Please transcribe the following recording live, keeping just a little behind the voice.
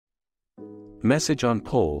Message on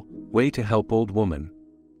pole, way to help old woman.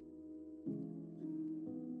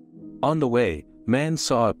 On the way, man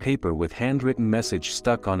saw a paper with handwritten message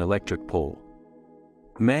stuck on electric pole.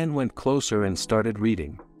 Man went closer and started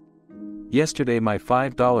reading. Yesterday my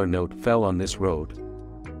 $5 note fell on this road.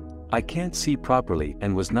 I can't see properly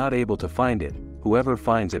and was not able to find it. Whoever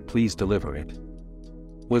finds it, please deliver it.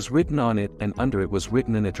 Was written on it, and under it was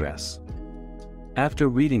written an address. After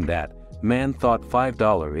reading that, man thought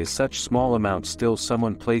 $5 is such small amount, still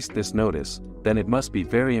someone placed this notice, then it must be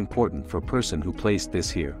very important for person who placed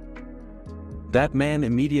this here. That man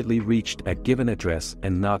immediately reached at given address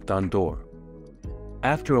and knocked on door.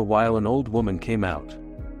 After a while an old woman came out.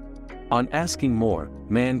 On asking more,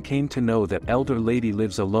 man came to know that elder lady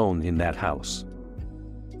lives alone in that house.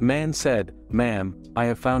 Man said, "Ma'am, I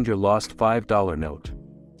have found your lost $5 note.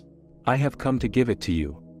 I have come to give it to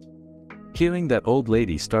you." Hearing that, old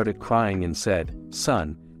lady started crying and said,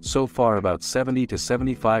 "Son, so far about 70 to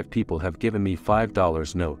 75 people have given me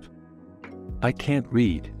 $5 note. I can't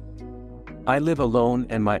read. I live alone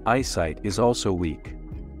and my eyesight is also weak.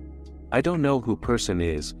 I don't know who person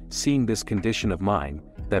is, seeing this condition of mine,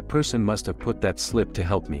 that person must have put that slip to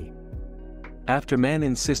help me." After man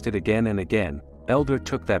insisted again and again, elder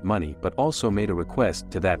took that money but also made a request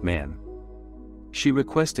to that man. She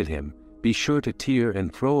requested him, be sure to tear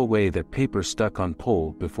and throw away that paper stuck on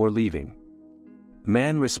pole before leaving.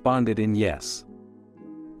 Man responded in yes.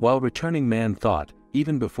 While returning, man thought,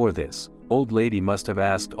 even before this, old lady must have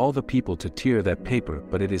asked all the people to tear that paper,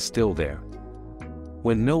 but it is still there.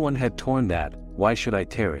 When no one had torn that, why should I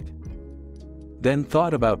tear it? Then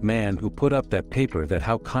thought about man who put up that paper, that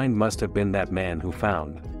how kind must have been that man who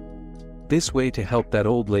found this way to help that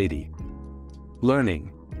old lady.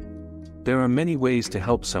 Learning. There are many ways to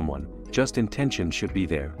help someone, just intention should be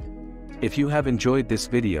there. If you have enjoyed this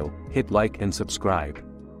video, hit like and subscribe.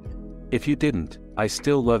 If you didn't, I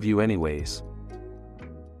still love you anyways.